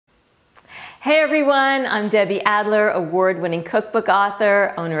Hey everyone, I'm Debbie Adler, award-winning cookbook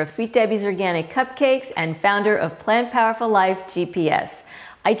author, owner of Sweet Debbie's Organic Cupcakes, and founder of Plant Powerful Life GPS.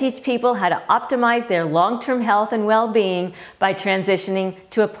 I teach people how to optimize their long-term health and well-being by transitioning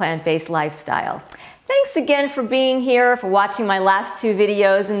to a plant-based lifestyle. Thanks again for being here, for watching my last two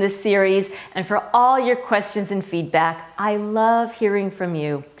videos in this series, and for all your questions and feedback. I love hearing from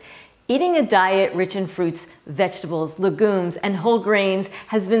you. Eating a diet rich in fruits, vegetables, legumes, and whole grains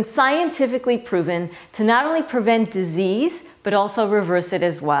has been scientifically proven to not only prevent disease, but also reverse it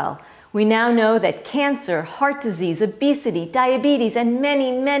as well. We now know that cancer, heart disease, obesity, diabetes, and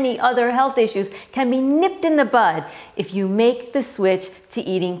many other health issues can be nipped in the bud if you make the switch to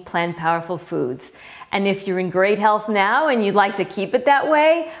eating plant powerful foods. And if you're in great health now and you'd like to keep it that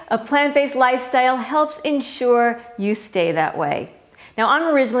way, a plant-based lifestyle helps ensure you stay that way. Now,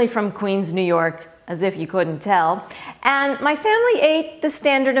 I'm originally from Queens, New York, as if you couldn't tell, and my family ate the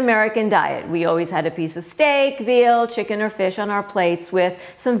standard American diet. We always had a piece of steak, veal, chicken, or fish on our plates with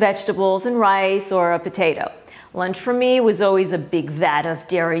some vegetables and rice or a potato. Lunch for me was always a big vat of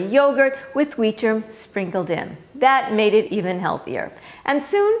dairy yogurt with wheat germ sprinkled in. That made it even healthier. And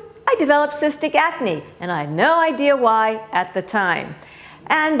soon, I developed cystic acne, and I had no idea why at the time.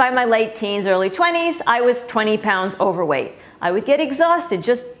 And by my late teens, early 20s, I was 20 pounds overweight. I would get exhausted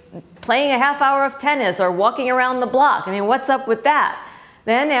just playing a half hour of tennis or walking around the block. I mean, what's up with that?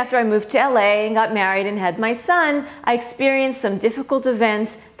 Then after I moved to LA and got married and had my son, I experienced some difficult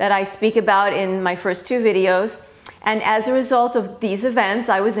events that I speak about in my first two videos. And as a result of these events,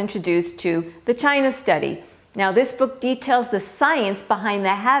 I was introduced to the China study. Now, this book details the science behind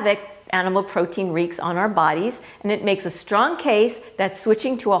the havoc animal protein wreaks on our bodies, and it makes a strong case that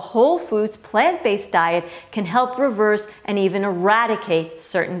switching to a whole foods, plant-based diet can help reverse and even eradicate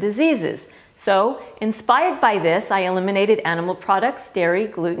certain diseases. So, inspired by this, I eliminated animal products, dairy,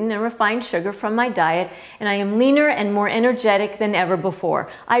 gluten, and refined sugar from my diet, and I am leaner and more energetic than ever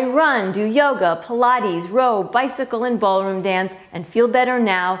before. I run, do yoga, Pilates, row, bicycle, and ballroom dance, and feel better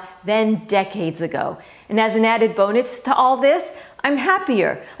now than decades ago. And as an added bonus to all this, I'm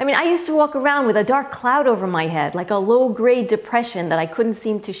happier. I mean, I used to walk around with a dark cloud over my head, like a low-grade depression that I couldn't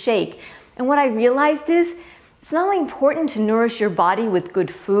seem to shake. And what I realized is, it's not only important to nourish your body with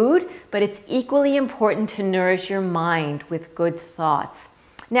good food, but it's equally important to nourish your mind with good thoughts.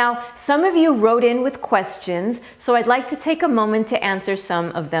 Now, some of you wrote in with questions, so I'd like to take a moment to answer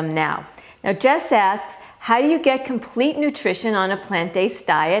some of them now. Now, Jess asks, how do you get complete nutrition on a plant-based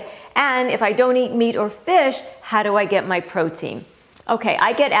diet? And if I don't eat meat or fish, how do I get my protein? Okay,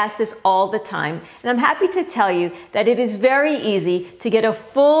 I get asked this all the time, and I'm happy to tell you that it is very easy to get a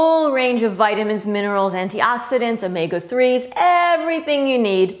full range of vitamins, minerals, antioxidants, omega-3s, everything you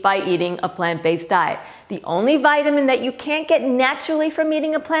need by eating a plant-based diet. The only vitamin that you can't get naturally from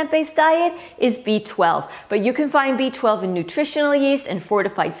eating a plant-based diet is B12, but you can find B12 in nutritional yeast and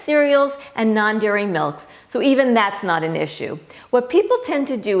fortified cereals and non-dairy milks. So even that's not an issue. What people tend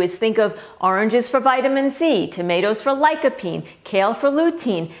to do is think of oranges for vitamin C, tomatoes for lycopene, kale for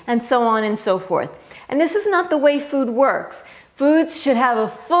lutein, and so on and so forth. And this is not the way food works. Foods should have a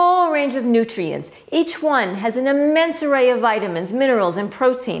full range of nutrients. Each one has an immense array of vitamins, minerals, and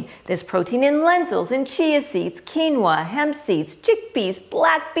protein. There's protein in lentils, in chia seeds, quinoa, hemp seeds, chickpeas,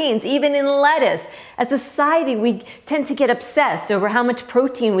 black beans, even in lettuce. As a society, we tend to get obsessed over how much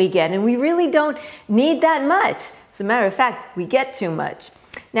protein we get, and we really don't need that much. As a matter of fact, we get too much.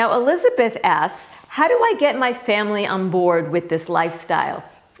 Now, Elizabeth asks, how do I get my family on board with this lifestyle?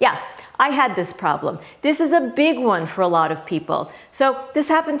 Yeah. I had this problem. This is a big one for a lot of people. So this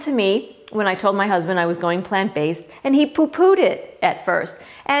happened to me when I told my husband I was going plant-based, and he poo-pooed it at first.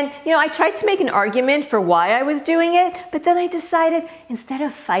 And I tried to make an argument for why I was doing it, but then I decided instead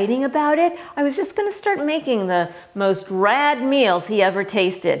of fighting about it, I was just going to start making the most rad meals he ever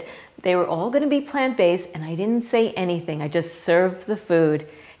tasted. They were all going to be plant-based, and I didn't say anything. I just served the food.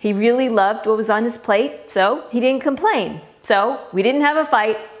 He really loved what was on his plate, so he didn't complain. So we didn't have a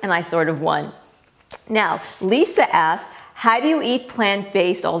fight, and I sort of won. Now, Lisa asked, how do you eat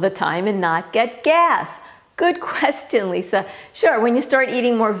plant-based all the time and not get gas? Good question, Lisa. Sure, when you start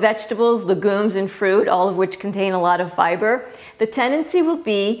eating more vegetables, legumes, and fruit, all of which contain a lot of fiber, the tendency will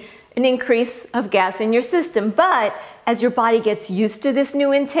be an increase of gas in your system. But as your body gets used to this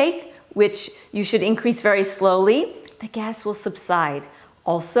new intake, which you should increase very slowly, the gas will subside.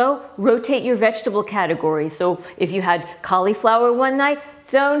 Also, rotate your vegetable categories. So if you had cauliflower one night,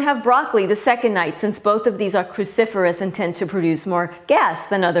 don't have broccoli the second night, since both of these are cruciferous and tend to produce more gas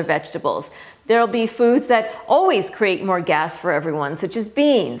than other vegetables. There'll be foods that always create more gas for everyone, such as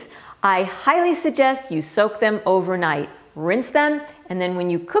beans. I highly suggest you soak them overnight. Rinse them And then when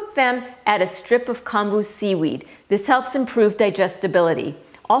you cook them, add a strip of kombu seaweed. This helps improve digestibility.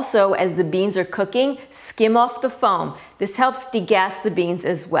 Also, as the beans are cooking, skim off the foam. This helps degas the beans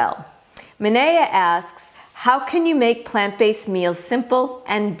as well. Minea asks, how can you make plant-based meals simple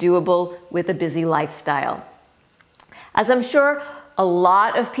and doable with a busy lifestyle? As I'm sure a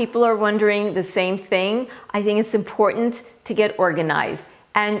lot of people are wondering the same thing, I think it's important to get organized.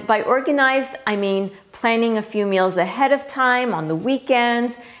 And by organized, I mean planning a few meals ahead of time on the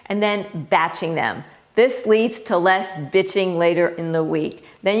weekends and then batching them. This leads to less bitching later in the week.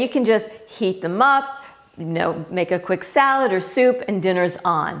 Then you can just heat them up, make a quick salad or soup, and dinner's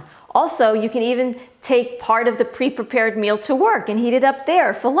on. Also, you can even take part of the pre-prepared meal to work and heat it up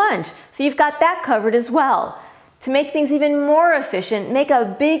there for lunch. So you've got that covered as well. To make things even more efficient, make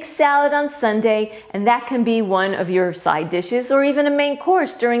a big salad on Sunday, and that can be one of your side dishes or even a main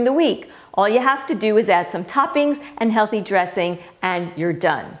course during the week. All you have to do is add some toppings and healthy dressing, and you're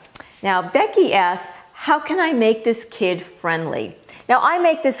done. Now, Becky asks, how can I make this kid-friendly? Now, I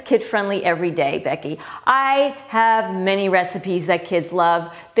make this kid-friendly every day, Becky. I have many recipes that kids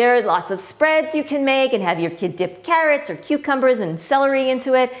love. There are lots of spreads you can make and have your kid dip carrots or cucumbers and celery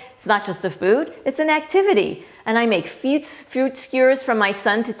into it. It's not just a food, it's an activity. And I make fruit skewers for my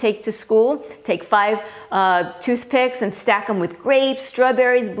son to take to school. Take 5 toothpicks and stack them with grapes,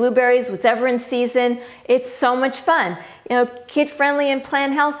 strawberries, blueberries, whatever in season. It's so much fun. Kid-friendly and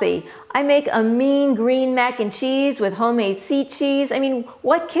plant healthy. I make a mean green mac and cheese with homemade seed cheese. I mean,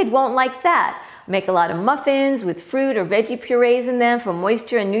 what kid won't like that? I make a lot of muffins with fruit or veggie purees in them for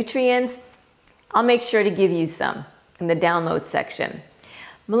moisture and nutrients. I'll make sure to give you some in the download section.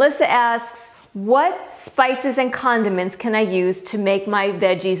 Melissa asks, what spices and condiments can I use to make my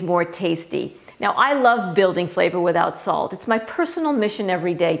veggies more tasty? Now, I love building flavor without salt. It's my personal mission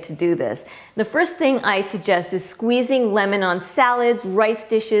every day to do this. The first thing I suggest is squeezing lemon on salads, rice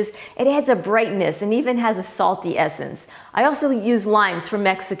dishes. It adds a brightness and even has a salty essence. I also use limes for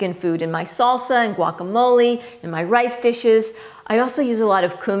Mexican food in my salsa and guacamole, in my rice dishes. I also use a lot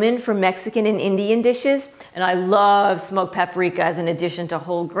of cumin for Mexican and Indian dishes. And I love smoked paprika as an addition to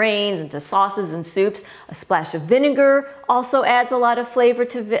whole grains and to sauces and soups. A splash of vinegar also adds a lot of flavor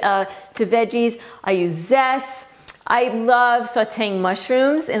to veggies. I use zest. I love sauteing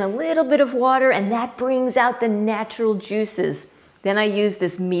mushrooms in a little bit of water, and that brings out the natural juices. Then I use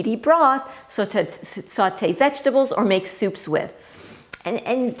this meaty broth to saute vegetables or make soups with.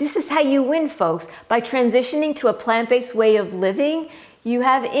 And this is how you win, folks. By transitioning to a plant-based way of living, you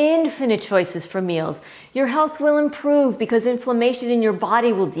have infinite choices for meals. Your health will improve because inflammation in your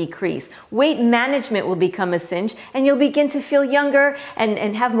body will decrease. Weight management will become a cinch, and you'll begin to feel younger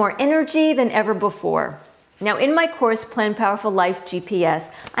and have more energy than ever before. Now, in my course, Plan Powerful Life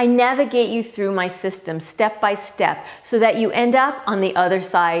GPS, I navigate you through my system step by step so that you end up on the other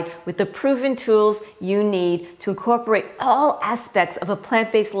side with the proven tools you need to incorporate all aspects of a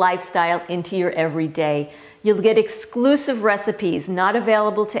plant-based lifestyle into your everyday. You'll get exclusive recipes not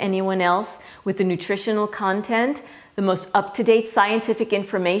available to anyone else with the nutritional content, the most up-to-date scientific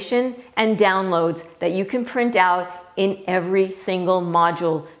information, and downloads that you can print out in every single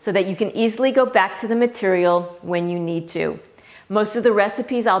module so that you can easily go back to the material when you need to. Most of the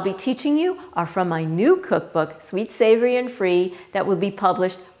recipes I'll be teaching you are from my new cookbook, Sweet, Savory, and Free, that will be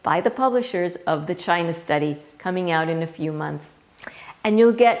published by the publishers of the China Study, coming out in a few months. And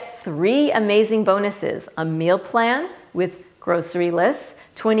you'll get 3 amazing bonuses: a meal plan with grocery lists,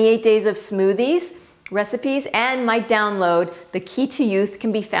 28 days of smoothies, recipes, and my download, The Key to Youth,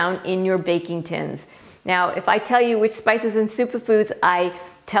 can be found in your baking tins. Now, if I tell you which spices and superfoods, I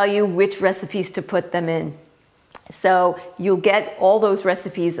tell you which recipes to put them in. So you'll get all those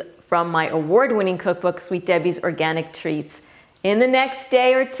recipes from my award-winning cookbook, Sweet Debbie's Organic Treats. In the next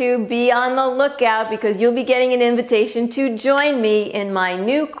day or 2, be on the lookout because you'll be getting an invitation to join me in my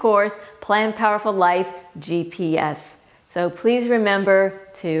new course, Plan Powerful Life GPS. So please remember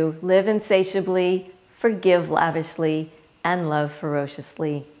to live insatiably, forgive lavishly, and love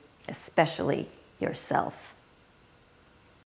ferociously, especially yourself.